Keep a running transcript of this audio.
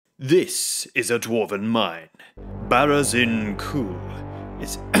This is a Dwarven mine. Barazin Kul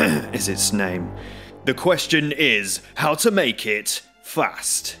is its name. The question is how to make it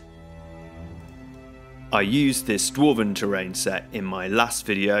fast. I used this Dwarven terrain set in my last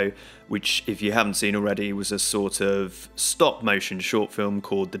video, which, if you haven't seen already, was a sort of stop-motion short film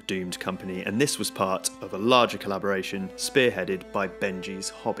called The Doomed Company, and this was part of a larger collaboration spearheaded by Benji's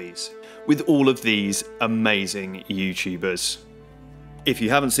Hobbies, with all of these amazing YouTubers. If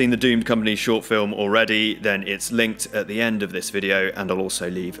you haven't seen the Doomed Company short film already, then it's linked at the end of this video, and I'll also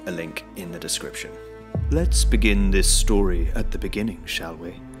leave a link in the description. Let's begin this story at the beginning, shall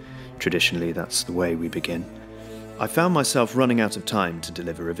we? Traditionally, that's the way we begin. I found myself running out of time to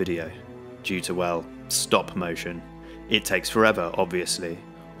deliver a video, due to, well, stop motion. It takes forever, obviously,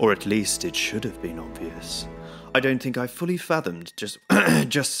 or at least it should have been obvious. I don't think I fully fathomed just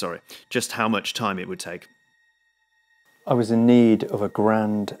how much time it would take. I was in need of a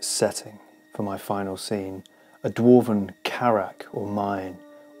grand setting for my final scene, a Dwarven carrack or mine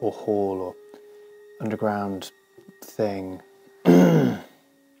or hall or underground thing. I'm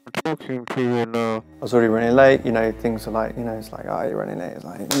talking to you now. I was already running late, things are like, it's like, oh, you're running late. It's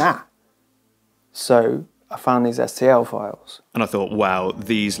like, nah. So I found these STL files. And I thought, wow,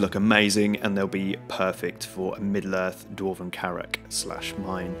 these look amazing and they'll be perfect for a Middle-earth Dwarven carrack /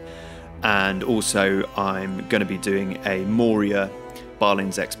 mine. And also, I'm going to be doing a Moria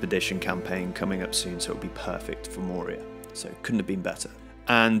Barlin's Expedition campaign coming up soon, so it'll be perfect for Moria. So couldn't have been better.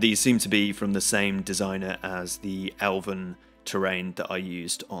 And these seem to be from the same designer as the Elven terrain that I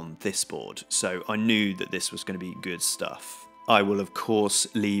used on this board, so I knew that this was going to be good stuff. I will of course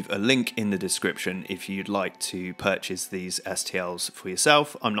leave a link in the description if you'd like to purchase these STLs for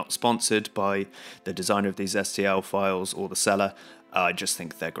yourself. I'm not sponsored by the designer of these STL files or the seller, I just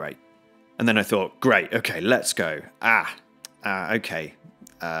think they're great. And then I thought, great, okay, let's go. Okay,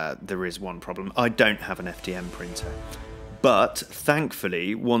 there is one problem. I don't have an FDM printer. But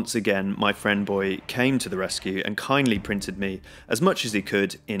thankfully, once again, my friend boy came to the rescue and kindly printed me as much as he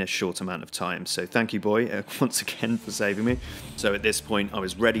could in a short amount of time. So thank you, boy, once again for saving me. So at this point, I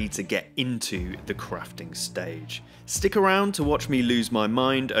was ready to get into the crafting stage. Stick around to watch me lose my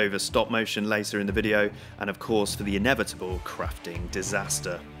mind over stop motion later in the video, and of course for the inevitable crafting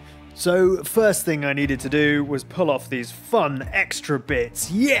disaster. So first thing I needed to do was pull off these fun extra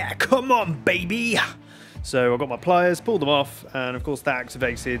bits. Yeah, come on, baby! So I got my pliers, pulled them off, and of course that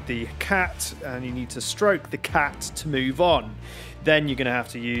activated the cat, and you need to stroke the cat to move on. Then you're going to have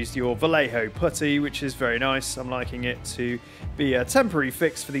to use your Vallejo putty, which is very nice. I'm liking it to be a temporary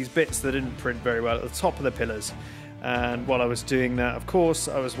fix for these bits that didn't print very well at the top of the pillars. And while I was doing that, of course,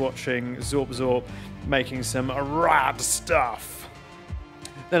 I was watching Zorp making some rad stuff.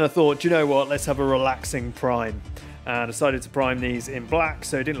 Then I thought, you know what, let's have a relaxing prime. And I decided to prime these in black,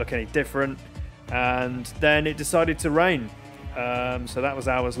 so it didn't look any different. And then it decided to rain, so that was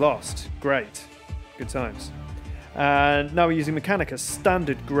hours lost. Great, good times. And now we're using Mechanica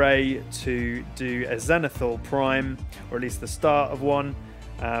Standard Grey to do a Zenithal Prime, or at least the start of one.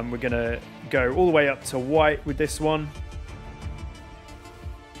 We're going to go all the way up to white with this one.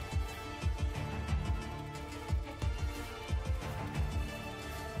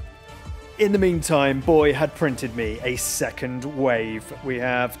 In the meantime, boy had printed me a second wave. We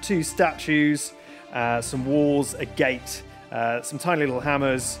have 2 statues, some walls, a gate, some tiny little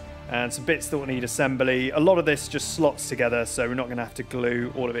hammers, and some bits that will need assembly. A lot of this just slots together, so we're not going to have to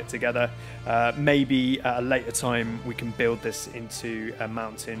glue all of it together. Maybe at a later time we can build this into a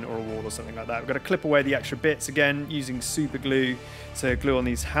mountain or a wall or something like that. We've got to clip away the extra bits again using super glue to glue on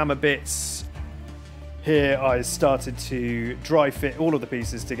these hammer bits. Here I started to dry fit all of the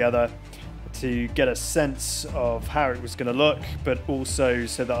pieces together to get a sense of how it was going to look, but also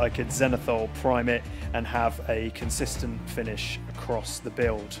so that I could Zenithal prime it and have a consistent finish across the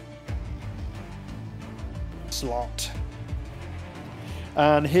build. Slot.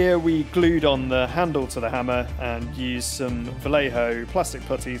 And here we glued on the handle to the hammer and used some Vallejo plastic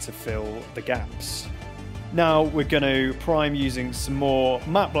putty to fill the gaps. Now we're going to prime using some more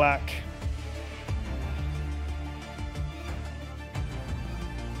matte black.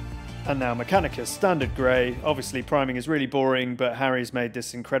 And now Mechanica Standard Grey. Obviously priming is really boring, but Harry's made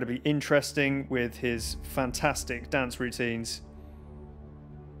this incredibly interesting with his fantastic dance routines.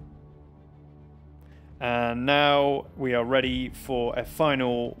 And now we are ready for a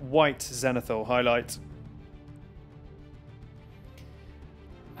final white Zenithal highlight.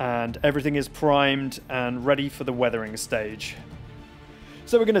 And everything is primed and ready for the weathering stage.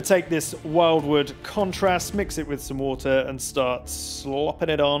 So we're going to take this wildwood contrast, mix it with some water and start slopping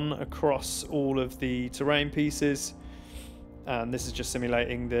it on across all of the terrain pieces. and this is just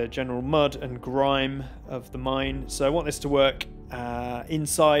simulating the general mud and grime of the mine. So I want this to work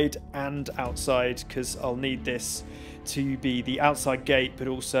inside and outside, because I'll need this to be the outside gate but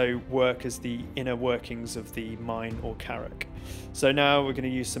also work as the inner workings of the mine or carrack. So now we're going to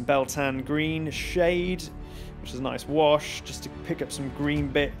use some Beltan green shade, which is a nice wash, just to pick up some green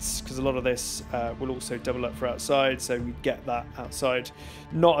bits, because a lot of this will also double up for outside, so we get that outside.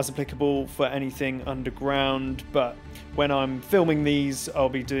 Not as applicable for anything underground, but when I'm filming these, I'll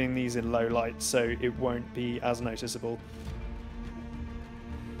be doing these in low light, so it won't be as noticeable.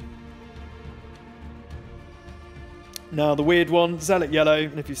 Now the weird one, Zealot Yellow,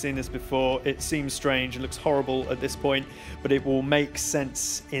 and if you've seen this before, it seems strange, it looks horrible at this point, but it will make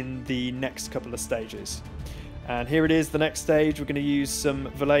sense in the next couple of stages. And here it is, the next stage. We're going to use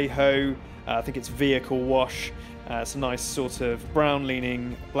some Vallejo, I think it's vehicle wash. It's a nice sort of brown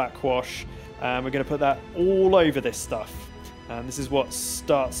leaning black wash, and we're going to put that all over this stuff. And this is what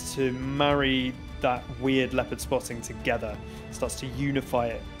starts to marry that weird leopard spotting together. It starts to unify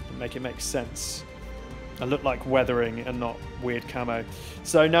it and make it make sense. I look like weathering and not weird camo.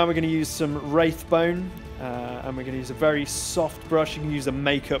 So now we're going to use some Wraithbone, and we're going to use a very soft brush. You can use a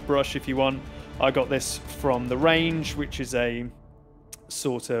makeup brush if you want. I got this from the Range, which is a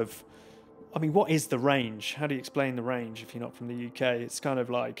sort of... I mean, what is the Range? How do you explain the Range if you're not from the UK? It's kind of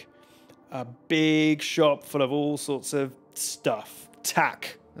like a big shop full of all sorts of stuff.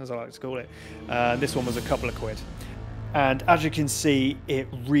 Tack, as I like to call it. This one was a couple of quid. And as you can see, it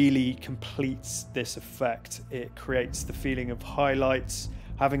really completes this effect. It creates the feeling of highlights.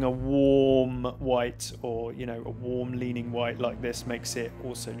 Having a warm white, or a warm leaning white like this, makes it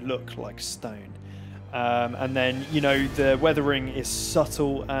also look like stone. And then the weathering is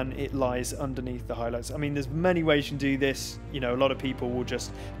subtle and it lies underneath the highlights. I mean, there's many ways you can do this. A lot of people will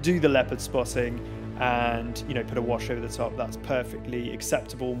just do the leopard spotting and put a wash over the top. That's perfectly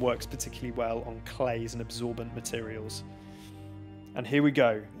acceptable and works particularly well on clays and absorbent materials. And here we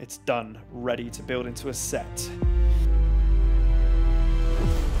go, it's done, ready to build into a set.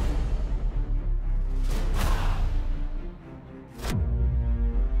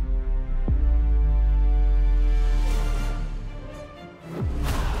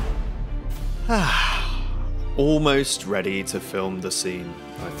 Almost ready to film the scene,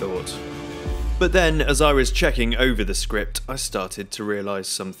 I thought. But then, as I was checking over the script, I started to realise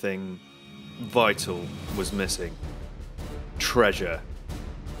something vital was missing. Treasure.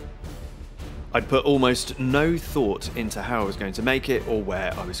 I'd put almost no thought into how I was going to make it or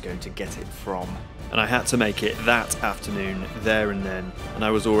where I was going to get it from. And I had to make it that afternoon, there and then, and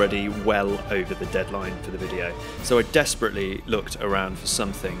I was already well over the deadline for the video. So I desperately looked around for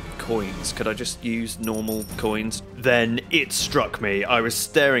something. Coins. Could I just use normal coins? Then it struck me. I was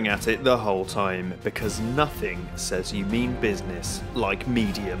staring at it the whole time, because nothing says you mean business like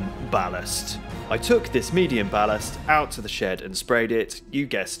medium ballast. I took this medium ballast out to the shed and sprayed it, you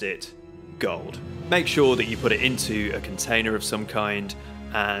guessed it, gold. Make sure that you put it into a container of some kind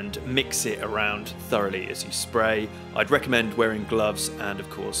and mix it around thoroughly as you spray. I'd recommend wearing gloves and of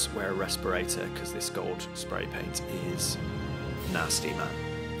course wear a respirator, because this gold spray paint is nasty, man.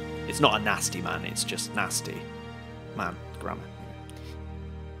 It's not a nasty man, it's just nasty. Man, grammar.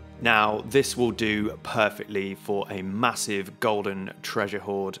 Now this will do perfectly for a massive golden treasure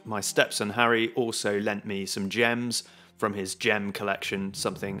hoard. My stepson Harry also lent me some gems from his gem collection,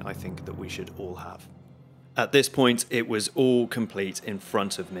 something I think that we should all have. At this point, it was all complete in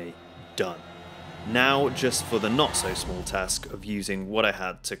front of me. Done. Now, just for the not-so-small task of using what I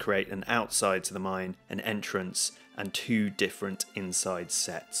had to create an outside to the mine, an entrance, and 2 different inside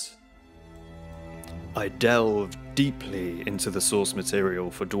sets. I delved deeply into the source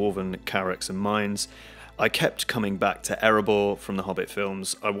material for Dwarven carracks and mines. I kept coming back to Erebor from the Hobbit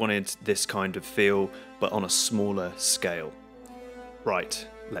films. I wanted this kind of feel, but on a smaller scale. Right,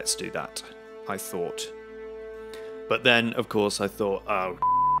 let's do that, I thought. But then, of course, I thought, oh,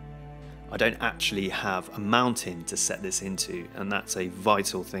 I don't actually have a mountain to set this into, and that's a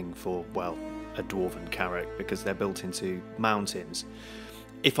vital thing for, well, a Dwarven carrack, because they're built into mountains.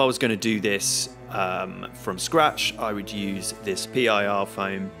 If I was going to do this from scratch, I would use this PIR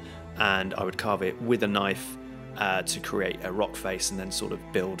foam, and I would carve it with a knife to create a rock face and then sort of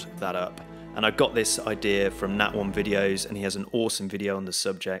build that up. And I got this idea from Nat1 Videos, and he has an awesome video on the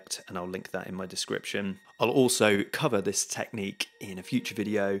subject, and I'll link that in my description. I'll also cover this technique in a future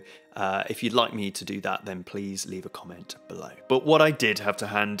video. If you'd like me to do that, then please leave a comment below. But what I did have to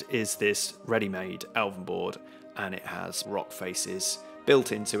hand is this ready-made elven board, and it has rock faces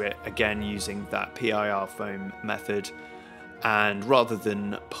built into it, again using that PIR foam method. And rather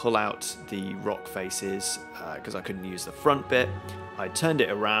than pull out the rock faces, because I couldn't use the front bit, I turned it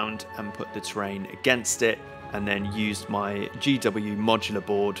around and put the terrain against it, and then used my GW modular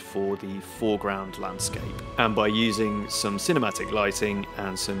board for the foreground landscape. And by using some cinematic lighting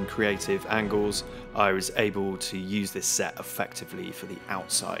and some creative angles, I was able to use this set effectively for the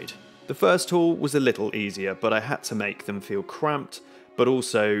outside. The first haul was a little easier, but I had to make them feel cramped, but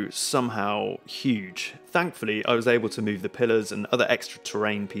also somehow huge. Thankfully, I was able to move the pillars and other extra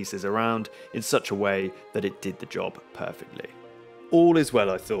terrain pieces around in such a way that it did the job perfectly. All is well,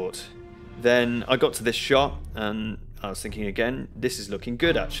 I thought. Then I got to this shot and I was thinking again, this is looking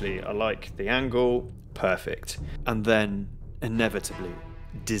good actually. I like the angle, perfect. And then, inevitably,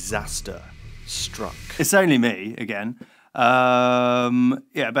 disaster struck. It's only me again.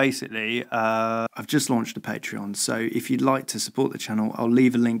 Yeah, basically, I've just launched a Patreon, so if you'd like to support the channel, I'll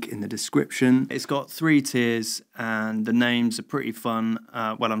leave a link in the description. It's got 3 tiers, and the names are pretty fun.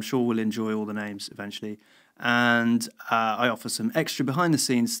 Well, I'm sure we'll enjoy all the names eventually. And I offer some extra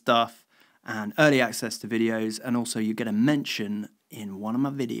behind-the-scenes stuff and early access to videos, and also you get a mention in one of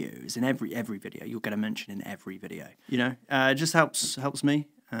my videos. In every video, you'll get a mention in every video. You know, it just helps me.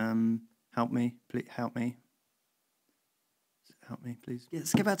 Help me, please, help me. Help me, please. Yeah,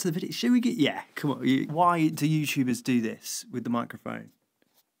 let's get back to the video. Should we get... Yeah, come on. Why do YouTubers do this with the microphone?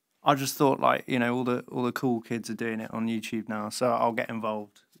 I just thought, like, you know, all the cool kids are doing it on YouTube now, so I'll get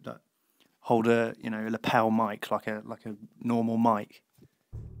involved. Like, hold a, you know, a lapel mic, like a normal mic.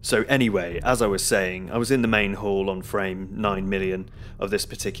 So anyway, as I was saying, I was in the main hall on frame 9 million of this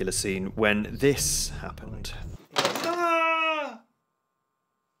particular scene when this happened.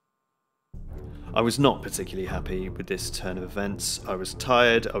 I was not particularly happy with this turn of events. I was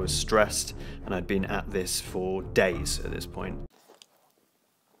tired, I was stressed, and I'd been at this for days at this point.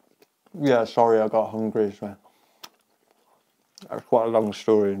 Yeah, sorry, I got hungry, so that's quite a long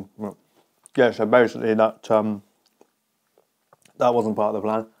story. Yeah, so basically that wasn't part of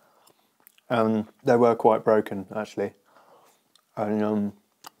the plan. They were quite broken, actually. And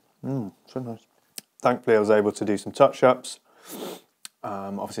so nice. Thankfully, I was able to do some touch-ups.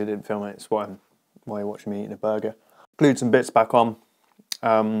 Obviously, I didn't film it, it's while you're watching me eating a burger. Glued some bits back on.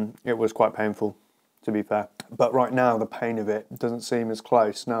 It was quite painful, to be fair. But right now, the pain of it doesn't seem as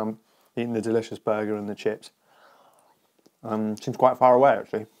close. Now I'm eating the delicious burger and the chips. Seems quite far away,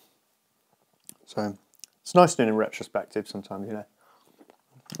 actually. So it's nice doing in retrospective sometimes, you know.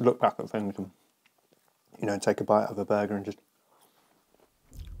 Look back at things and, you know, take a bite of a burger and just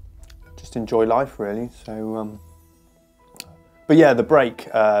enjoy life, really. So, but yeah, the break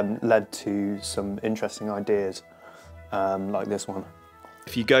led to some interesting ideas, like this one.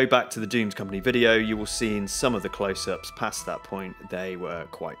 If you go back to the Doomed Company video, you will see in some of the close-ups past that point, they were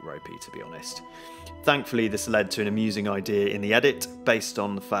quite ropey, to be honest. Thankfully, this led to an amusing idea in the edit, based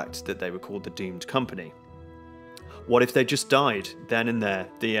on the fact that they were called the Doomed Company. What if they just died, then and there,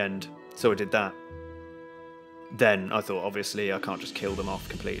 the end? So I did that. Then I thought, obviously, I can't just kill them off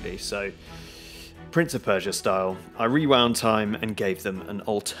completely, so Prince of Persia style, I rewound time and gave them an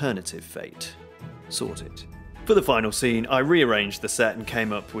alternative fate. Sorted. For the final scene, I rearranged the set and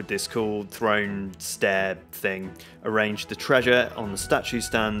came up with this cool throne stair thing, arranged the treasure on the statue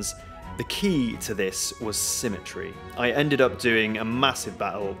stands. The key to this was symmetry. I ended up doing a massive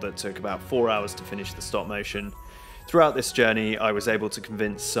battle that took about 4 hours to finish the stop motion. Throughout this journey, I was able to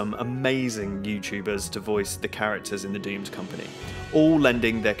convince some amazing YouTubers to voice the characters in the Doomed Company, all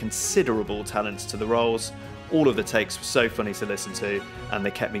lending their considerable talents to the roles. All of the takes were so funny to listen to, and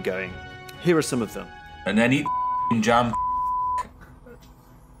they kept me going. Here are some of them. And then eat jam.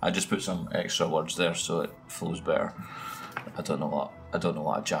 I just put some extra words there so it flows better. I don't know what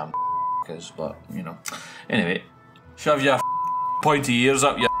a jam is, but you know. Anyway, shove your pointy ears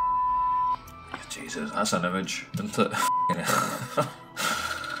up your. Jesus, that's an image, isn't it?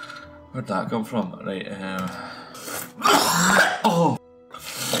 Where'd that come from? Right. Oh,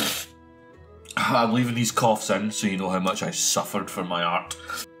 I'm leaving these coughs in so you know how much I suffered for my art.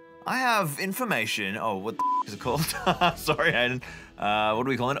 I have information. Oh, what the is it called? Sorry, Aiden. What do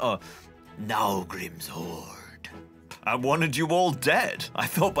we call it? Oh, now Grimm's Horde. I wanted you all dead. I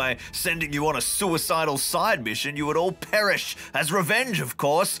thought by sending you on a suicidal side mission, you would all perish as revenge, of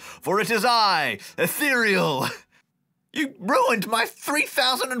course, for it is I, Ethereal. You ruined my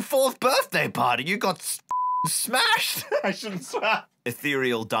 3004th birthday party. You got smashed. I shouldn't swear.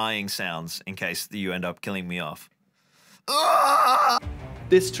 Ethereal dying sounds in case you end up killing me off.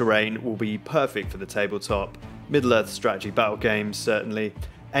 This terrain will be perfect for the tabletop, Middle-earth strategy battle games certainly,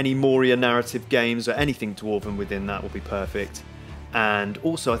 any Moria narrative games or anything Dwarven within that will be perfect, and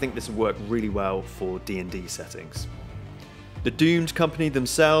also I think this will work really well for D&D settings. The Doomed Company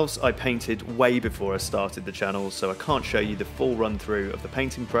themselves I painted way before I started the channel, so I can't show you the full run through of the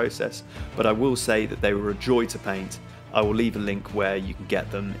painting process, but I will say that they were a joy to paint. I will leave a link where you can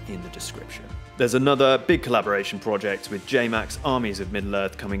get them in the description. There's another big collaboration project with JMAC's Armies of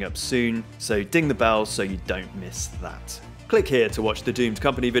Middle-earth coming up soon, so ding the bell so you don't miss that. Click here to watch the Doomed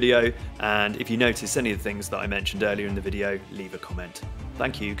Company video, and if you notice any of the things that I mentioned earlier in the video, leave a comment.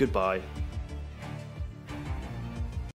 Thank you, goodbye.